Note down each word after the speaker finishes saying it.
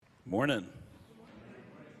Morning.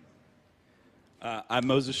 I'm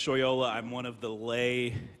Moses Shoyola. I'm one of the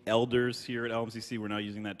lay elders here at LMCC. We're not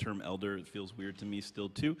using that term elder. It feels weird to me still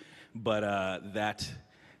too, but that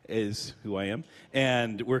is who I am.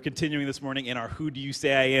 And we're continuing this morning in our Who Do You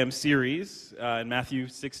Say I Am series. In Matthew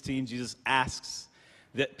 16, Jesus asks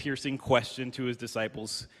that piercing question to his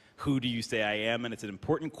disciples, who do you say I am? And it's an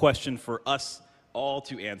important question for us all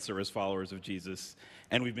to answer as followers of Jesus.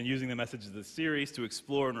 And we've been using the messages of this series to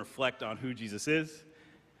explore and reflect on who Jesus is,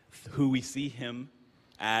 who we see him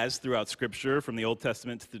as throughout Scripture, from the Old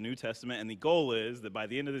Testament to the New Testament. And the goal is that by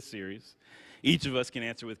the end of this series, each of us can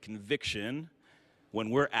answer with conviction when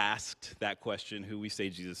we're asked that question, who we say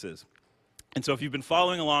Jesus is. And so if you've been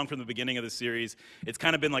following along from the beginning of the series, it's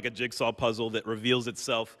kind of been like a jigsaw puzzle that reveals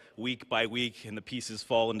itself week by week, and the pieces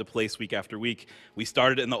fall into place week after week. We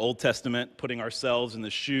started in the Old Testament, putting ourselves in the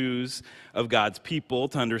shoes of God's people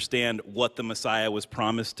to understand what the Messiah was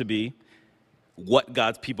promised to be, what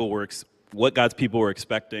God's people were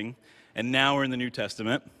expecting. And now we're in the New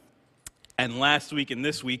Testament. And last week and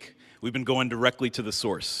this week, we've been going directly to the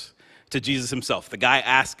source, to Jesus himself, the guy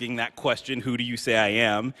asking that question, who do you say I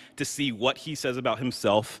am, to see what he says about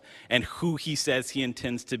himself and who he says he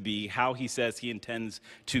intends to be, how he says he intends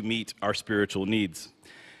to meet our spiritual needs.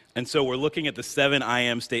 And so we're looking at the 7 I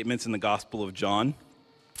am statements in the Gospel of John.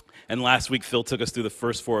 And last week, Phil took us through the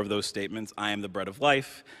first 4 of those statements. I am the bread of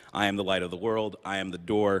life, I am the light of the world, I am the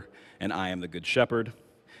door, and I am the good shepherd.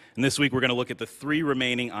 And this week, we're going to look at the 3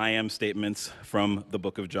 remaining I am statements from the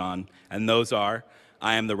book of John. And those are,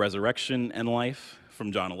 I am the resurrection and life,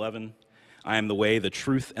 from John 11. I am the way, the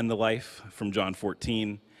truth, and the life, from John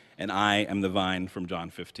 14. And I am the vine, from John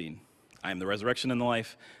 15. I am the resurrection and the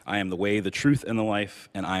life. I am the way, the truth, and the life.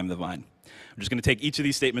 And I am the vine. I'm just going to take each of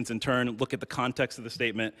these statements in turn, look at the context of the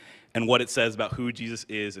statement, and what it says about who Jesus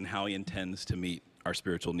is and how he intends to meet our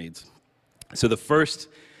spiritual needs. So the first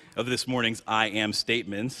of this morning's I am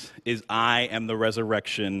statements is I am the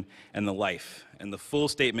resurrection and the life. And the full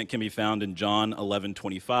statement can be found in John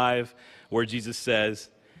 11:25, where Jesus says,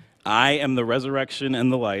 I am the resurrection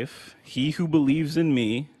and the life. He who believes in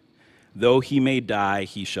me, though he may die,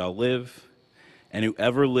 he shall live. And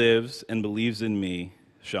whoever lives and believes in me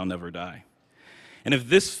shall never die. And if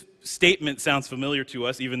this statement sounds familiar to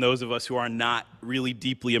us, even those of us who are not really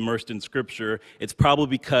deeply immersed in Scripture, it's probably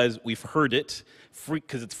because we've heard it,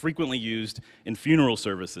 because it's frequently used in funeral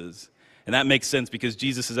services. And that makes sense because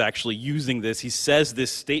Jesus is actually using this. He says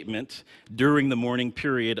this statement during the mourning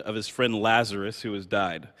period of his friend Lazarus, who has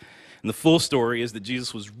died. And the full story is that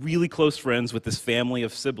Jesus was really close friends with this family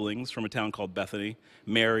of siblings from a town called Bethany,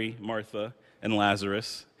 Mary, Martha, and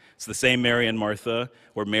Lazarus. It's the same Mary and Martha,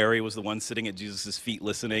 where Mary was the one sitting at Jesus' feet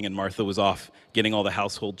listening, and Martha was off getting all the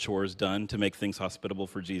household chores done to make things hospitable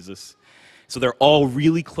for Jesus. So they're all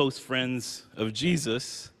really close friends of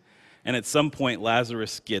Jesus, and at some point,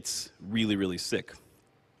 Lazarus gets really, really sick.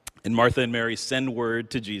 And Martha and Mary send word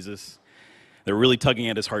to Jesus. They're really tugging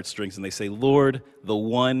at his heartstrings, and they say, Lord, the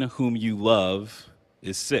one whom you love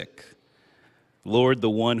is sick. Lord, the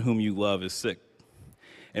one whom you love is sick.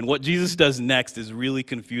 And what Jesus does next is really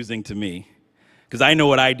confusing to me, because I know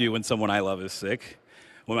what I do when someone I love is sick.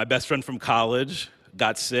 When my best friend from college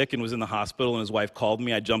got sick and was in the hospital and his wife called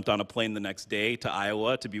me, I jumped on a plane the next day to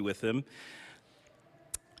Iowa to be with him.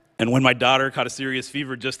 And when my daughter caught a serious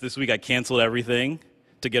fever just this week, I canceled everything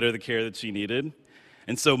to get her the care that she needed.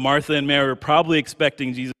 And so Martha and Mary are probably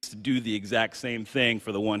expecting Jesus to do the exact same thing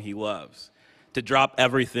for the one he loves, to drop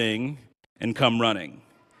everything and come running.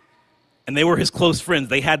 And they were his close friends.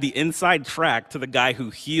 They had the inside track to the guy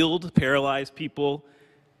who healed paralyzed people,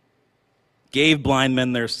 gave blind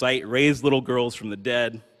men their sight, raised little girls from the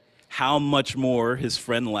dead. How much more his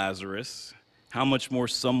friend Lazarus, how much more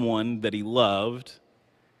someone that he loved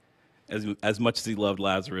as much as he loved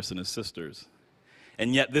Lazarus and his sisters.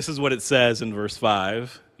 And yet this is what it says in verse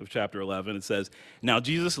 5 of chapter 11. It says, Now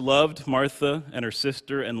Jesus loved Martha and her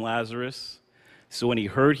sister and Lazarus, so when he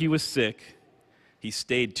heard he was sick, he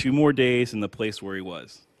stayed 2 more days in the place where he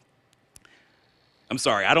was. I'm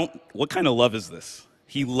sorry, what kind of love is this?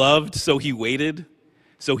 He loved, so he waited,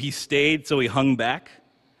 so he stayed, so he hung back.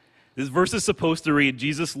 This verse is supposed to read,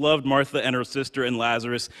 Jesus loved Martha and her sister and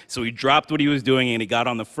Lazarus, so he dropped what he was doing and he got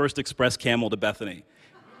on the first express camel to Bethany.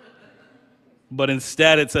 But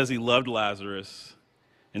instead it says he loved Lazarus,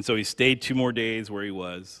 and so he stayed 2 more days where he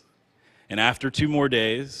was. And after 2 more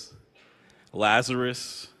days,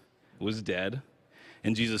 Lazarus was dead.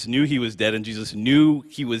 And Jesus knew he was dead, and Jesus knew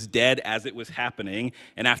he was dead as it was happening.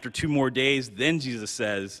 And after 2 more days, then Jesus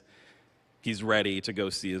says he's ready to go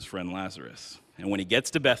see his friend Lazarus. And when he gets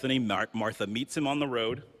to Bethany, Martha meets him on the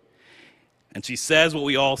road. And she says what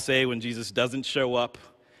we all say when Jesus doesn't show up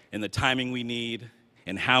in the timing we need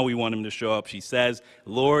and how we want him to show up. She says,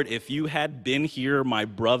 Lord, if you had been here, my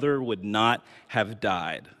brother would not have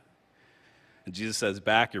died. And Jesus says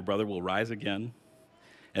back, your brother will rise again.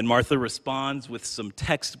 And Martha responds with some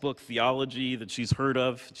textbook theology that she's heard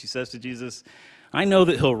of. She says to Jesus, I know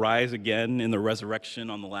that he'll rise again in the resurrection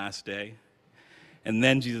on the last day. And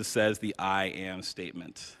then Jesus says the I am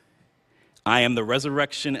statement. I am the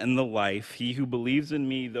resurrection and the life. He who believes in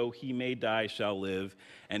me, though he may die, shall live,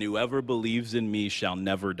 and whoever believes in me shall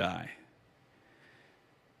never die.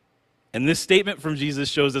 And this statement from Jesus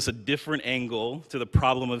shows us a different angle to the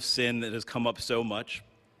problem of sin that has come up so much.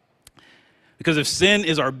 Because if sin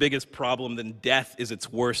is our biggest problem, then death is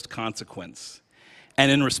its worst consequence.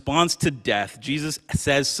 And in response to death, Jesus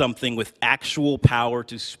says something with actual power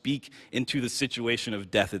to speak into the situation of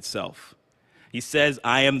death itself. He says,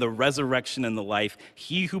 I am the resurrection and the life.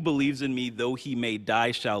 He who believes in me, though he may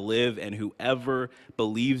die, shall live, and whoever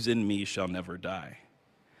believes in me shall never die.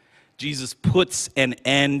 Jesus puts an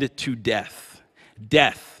end to death.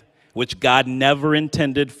 Death, which God never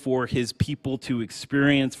intended for his people to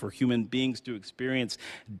experience, for human beings to experience.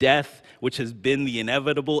 Death, which has been the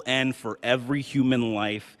inevitable end for every human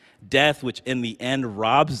life. Death, which in the end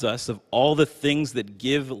robs us of all the things that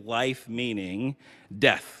give life meaning.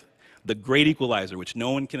 Death, the great equalizer, which no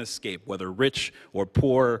one can escape, whether rich or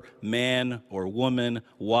poor, man or woman,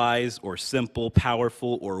 wise or simple,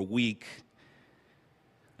 powerful or weak.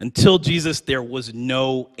 Until Jesus, there was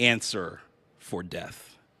no answer for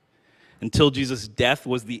death. Until Jesus, death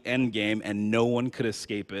was the end game and no one could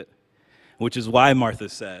escape it, which is why Martha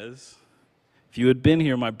says, if you had been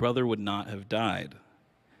here, my brother would not have died.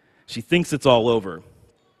 She thinks it's all over.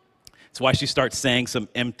 It's why she starts saying some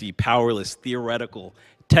empty, powerless, theoretical,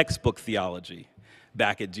 textbook theology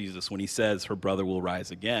back at Jesus when he says her brother will rise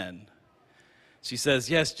again. She says,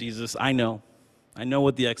 yes, Jesus, I know. I know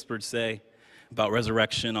what the experts say about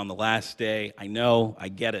resurrection on the last day. I know, I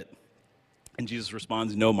get it. And Jesus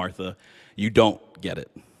responds, no, Martha, you don't get it.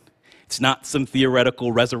 It's not some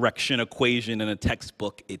theoretical resurrection equation in a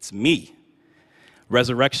textbook. It's me.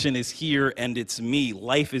 Resurrection is here and it's me.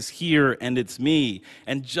 Life is here and it's me.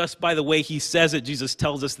 And just by the way he says it, Jesus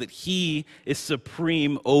tells us that he is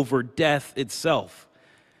supreme over death itself.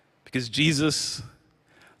 Because Jesus,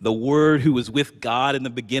 the Word who was with God in the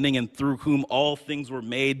beginning and through whom all things were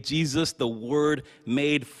made, Jesus, the Word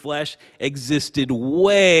made flesh, existed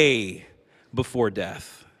way before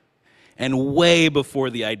death and way before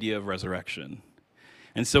the idea of resurrection.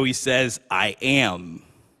 And so he says, I am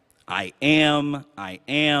the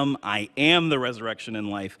resurrection and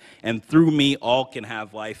life, and through me all can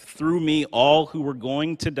have life. Through me all who were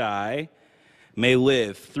going to die may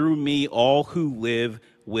live. Through me all who live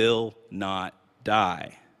will not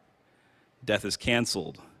die. Death is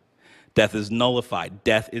canceled. Death is nullified.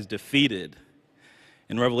 Death is defeated.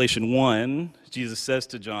 In Revelation 1, Jesus says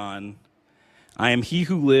to John, I am he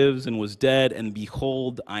who lives and was dead, and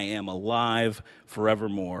behold, I am alive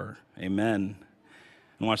forevermore. Amen.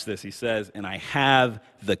 And watch this, he says, and I have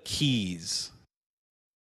the keys.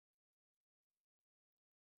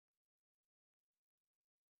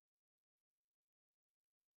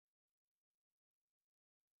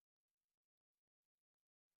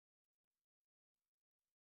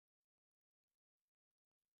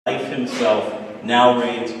 Life himself now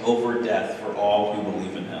reigns over death for all who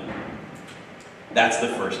believe in him. That's the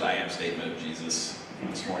first I am statement of Jesus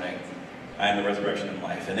this morning. I am the resurrection and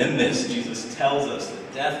life. And in this, Jesus tells us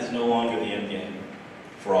that death is no longer the end game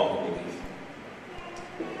for all who believe.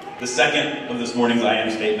 The second of this morning's I am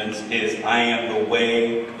statements is I am the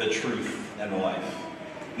way, the truth, and the life.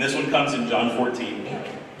 And this one comes in John 14.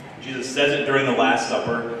 Jesus says it during the Last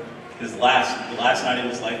Supper, the last night of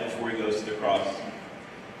his life before he goes to the cross.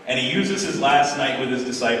 And he uses his last night with his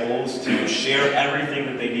disciples to share everything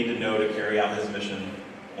that they need to know to carry out his mission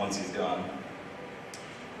once he's gone.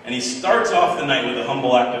 And he starts off the night with a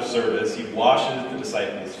humble act of service. He washes the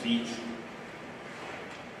disciples' feet.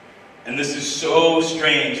 And this is so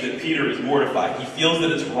strange that Peter is mortified. He feels that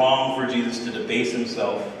it's wrong for Jesus to debase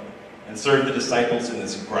himself and serve the disciples in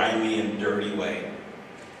this grimy and dirty way.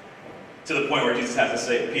 To the point where Jesus has to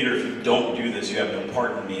say, Peter, if you don't do this, you have no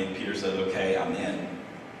part in me. And Peter says, okay, I'm in.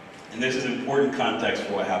 And this is important context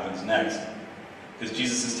for what happens next. Because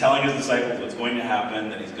Jesus is telling his disciples what's going to happen,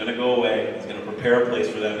 that he's going to go away, he's going to prepare a place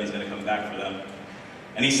for them, and he's going to come back for them.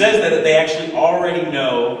 And he says that they actually already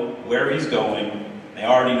know where he's going. They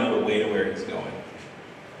already know the way to where he's going.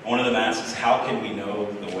 One of them asks, how can we know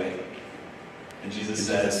the way? And Jesus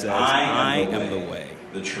says, I am the way,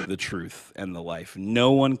 the truth, and the life.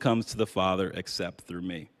 No one comes to the Father except through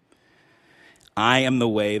me. I am the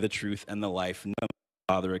way, the truth, and the life. No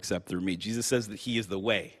Father except through me. Jesus says that he is the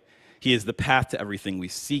way. He is the path to everything we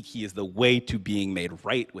seek. He is the way to being made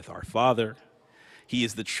right with our Father. He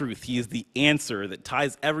is the truth. He is the answer that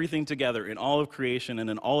ties everything together in all of creation and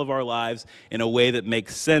in all of our lives in a way that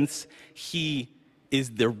makes sense. He is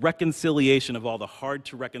the reconciliation of all the hard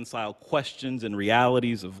to reconcile questions and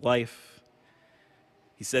realities of life.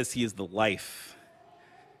 He says he is the life.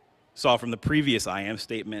 Saw from the previous I am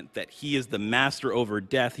statement that he is the master over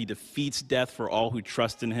death. He defeats death for all who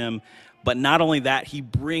trust in him. But not only that, he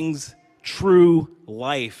brings true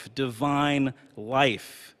life, divine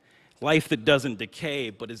life, life that doesn't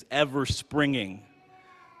decay but is ever springing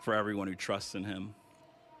for everyone who trusts in him.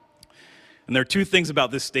 And there are two things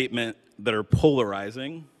about this statement that are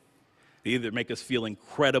polarizing. They either make us feel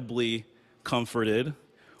incredibly comforted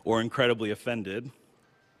or incredibly offended.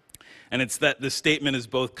 And it's that this statement is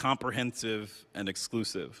both comprehensive and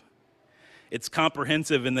exclusive. It's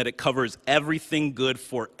comprehensive in that it covers everything good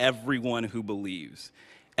for everyone who believes.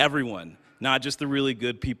 Everyone, not just the really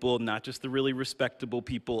good people, not just the really respectable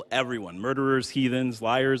people, everyone. Murderers, heathens,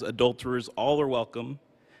 liars, adulterers, all are welcome.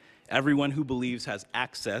 Everyone who believes has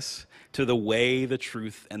access to the way, the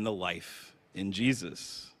truth, and the life in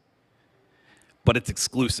Jesus. But it's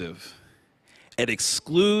exclusive. It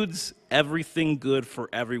excludes everything good for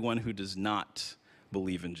everyone who does not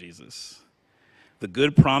believe in Jesus. The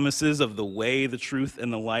good promises of the way, the truth,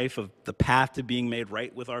 and the life, of the path to being made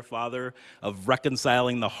right with our Father, of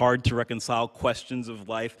reconciling the hard to reconcile questions of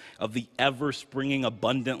life, of the ever-springing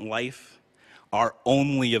abundant life, are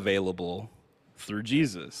only available through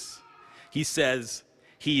Jesus. He says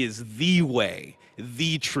he is the way,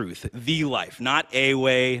 the truth, the life, not a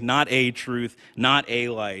way, not a truth, not a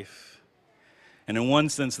life. And in one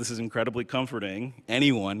sense, this is incredibly comforting.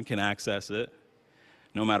 Anyone can access it,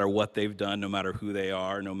 no matter what they've done, no matter who they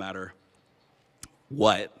are, no matter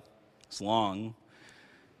what, as long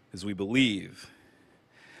as we believe.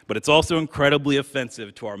 But it's also incredibly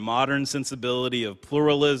offensive to our modern sensibility of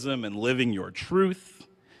pluralism and living your truth,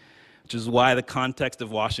 which is why the context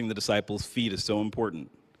of washing the disciples' feet is so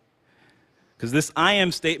important. Because this I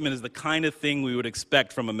am statement is the kind of thing we would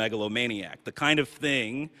expect from a megalomaniac, the kind of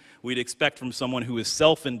thing we'd expect from someone who is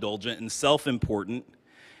self-indulgent and self-important.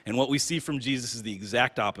 And what we see from Jesus is the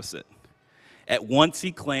exact opposite. At once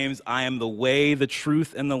he claims, I am the way, the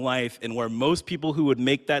truth, and the life. And where most people who would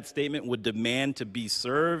make that statement would demand to be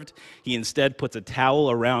served, he instead puts a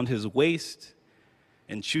towel around his waist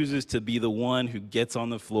and chooses to be the one who gets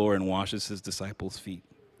on the floor and washes his disciples' feet.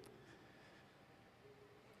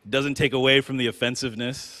 It doesn't take away from the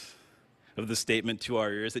offensiveness of the statement to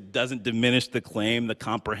our ears. It doesn't diminish the claim, the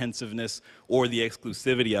comprehensiveness, or the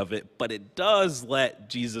exclusivity of it, but it does let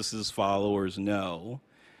Jesus' followers know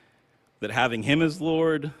that having him as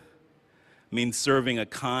Lord means serving a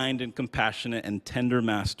kind and compassionate and tender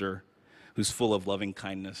master who's full of loving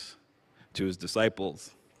kindness to his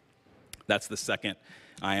disciples. That's the second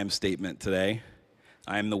I am statement today.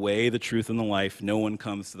 I am the way, the truth, and the life. No one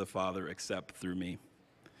comes to the Father except through me.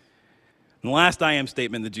 And the last I am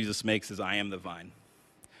statement that Jesus makes is, I am the vine.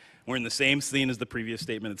 We're in the same scene as the previous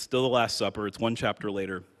statement. It's still the Last Supper. It's one chapter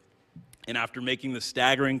later. And after making the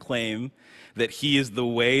staggering claim that he is the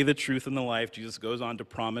way, the truth, and the life, Jesus goes on to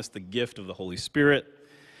promise the gift of the Holy Spirit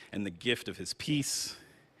and the gift of his peace.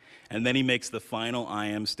 And then he makes the final I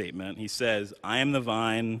am statement. He says, I am the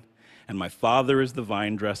vine, and my Father is the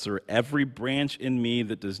vine dresser. Every branch in me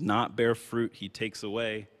that does not bear fruit, he takes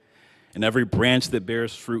away. And every branch that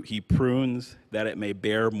bears fruit, he prunes, that it may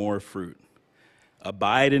bear more fruit.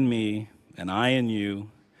 Abide in me, and I in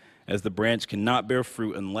you, as the branch cannot bear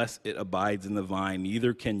fruit unless it abides in the vine,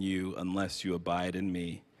 neither can you unless you abide in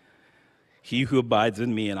me. He who abides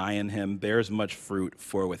in me and I in him bears much fruit,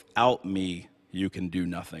 for without me you can do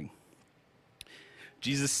nothing.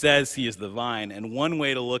 Jesus says he is the vine, and one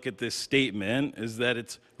way to look at this statement is that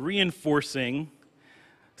it's reinforcing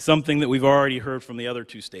something that we've already heard from the other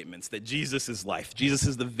two statements, that Jesus is life. Jesus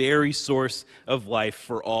is the very source of life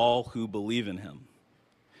for all who believe in him.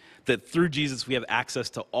 That through Jesus we have access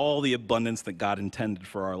to all the abundance that God intended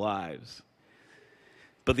for our lives.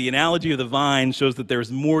 But the analogy of the vine shows that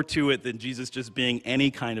there's more to it than Jesus just being any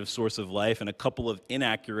kind of source of life, and a couple of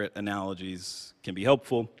inaccurate analogies can be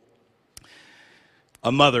helpful.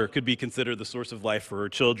 A mother could be considered the source of life for her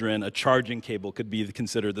children. A charging cable could be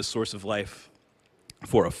considered the source of life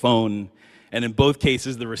for a phone. And in both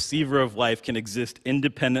cases, the receiver of life can exist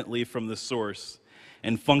independently from the source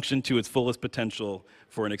and function to its fullest potential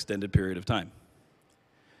for an extended period of time.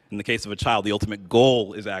 In the case of a child, the ultimate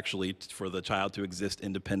goal is actually for the child to exist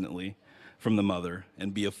independently from the mother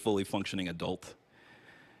and be a fully functioning adult.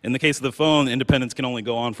 In the case of the phone, independence can only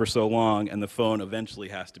go on for so long, and the phone eventually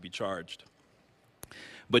has to be charged.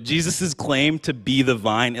 But Jesus' claim to be the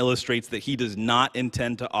vine illustrates that he does not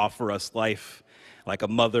intend to offer us life like a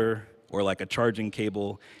mother or like a charging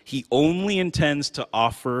cable. He only intends to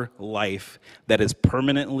offer life that is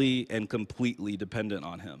permanently and completely dependent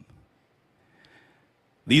on him.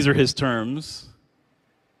 These are his terms,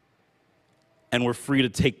 and we're free to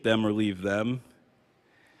take them or leave them.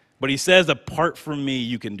 But he says, apart from me,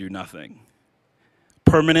 you can do nothing.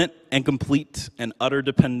 Permanent and complete and utter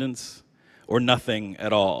dependence, or nothing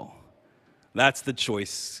at all. That's the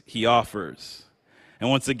choice he offers. And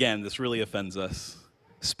once again, this really offends us,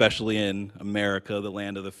 especially in America, the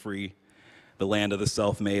land of the free, the land of the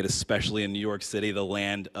self-made, especially in New York City, the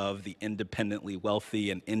land of the independently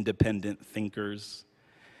wealthy and independent thinkers.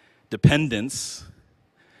 Dependence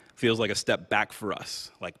feels like a step back for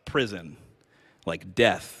us, like prison, like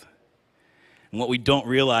death. And what we don't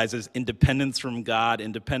realize is independence from God,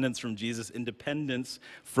 independence from Jesus, independence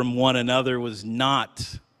from one another was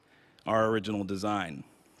not our original design.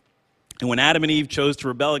 And when Adam and Eve chose to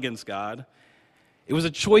rebel against God, it was a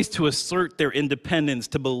choice to assert their independence,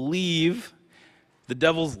 to believe the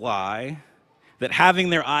devil's lie that having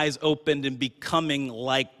their eyes opened and becoming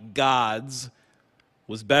like gods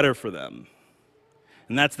was better for them.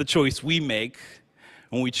 And that's the choice we make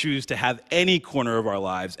when we choose to have any corner of our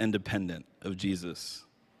lives independent of Jesus.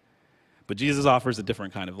 But Jesus offers a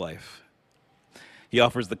different kind of life. He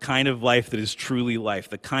offers the kind of life that is truly life,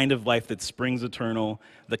 the kind of life that springs eternal,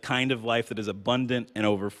 the kind of life that is abundant and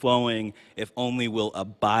overflowing if only we'll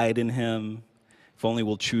abide in him, if only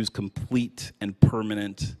we'll choose complete and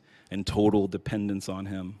permanent and total dependence on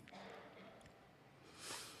him.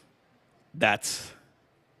 That's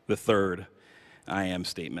the third I am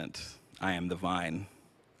statement. I am the vine.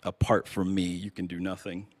 Apart from me, you can do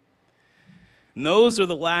nothing. And those are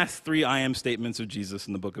the last three I am statements of Jesus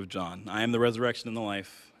in the book of John. I am the resurrection and the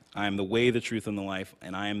life. I am the way, the truth, and the life,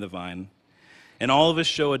 and I am the vine. And all of us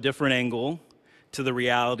show a different angle to the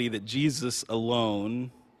reality that Jesus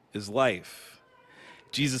alone is life.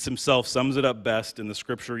 Jesus himself sums it up best in the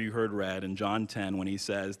scripture you heard read in John 10 when he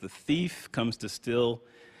says, "The thief comes to steal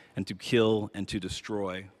and to kill and to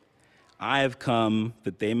destroy. I have come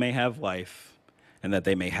that they may have life and that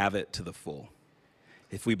they may have it to the full."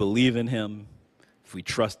 If we believe in him, if we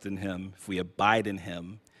trust in him, if we abide in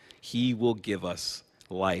him, he will give us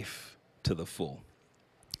life to the full.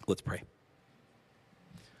 Let's pray.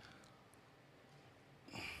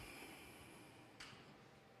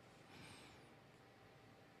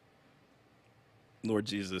 Lord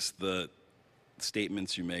Jesus, the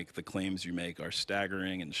statements you make, the claims you make are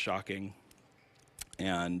staggering and shocking.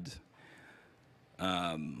 And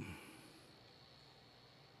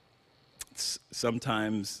it's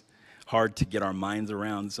sometimes hard to get our minds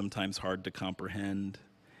around, sometimes hard to comprehend.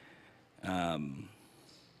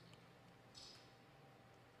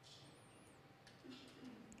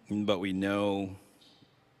 But we know,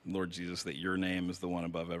 Lord Jesus, that your name is the one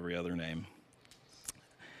above every other name.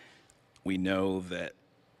 We know that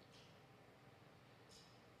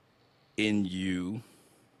in you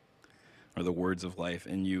are the words of life.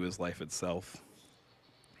 In you is life itself.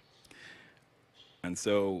 And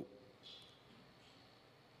so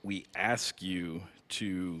we ask you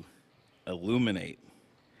to illuminate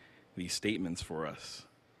these statements for us,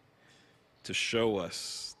 to show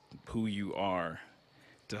us who you are,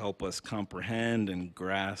 to help us comprehend and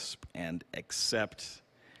grasp and accept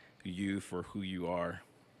you for who you are,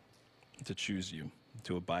 to choose you,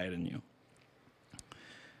 to abide in you.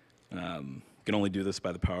 You can only do this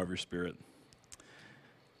by the power of your Spirit.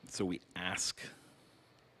 So we ask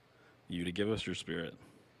you to give us your Spirit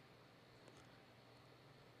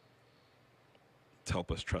to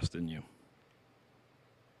help us trust in you.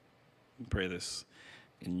 We pray this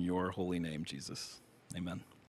in your holy name, Jesus. Amen.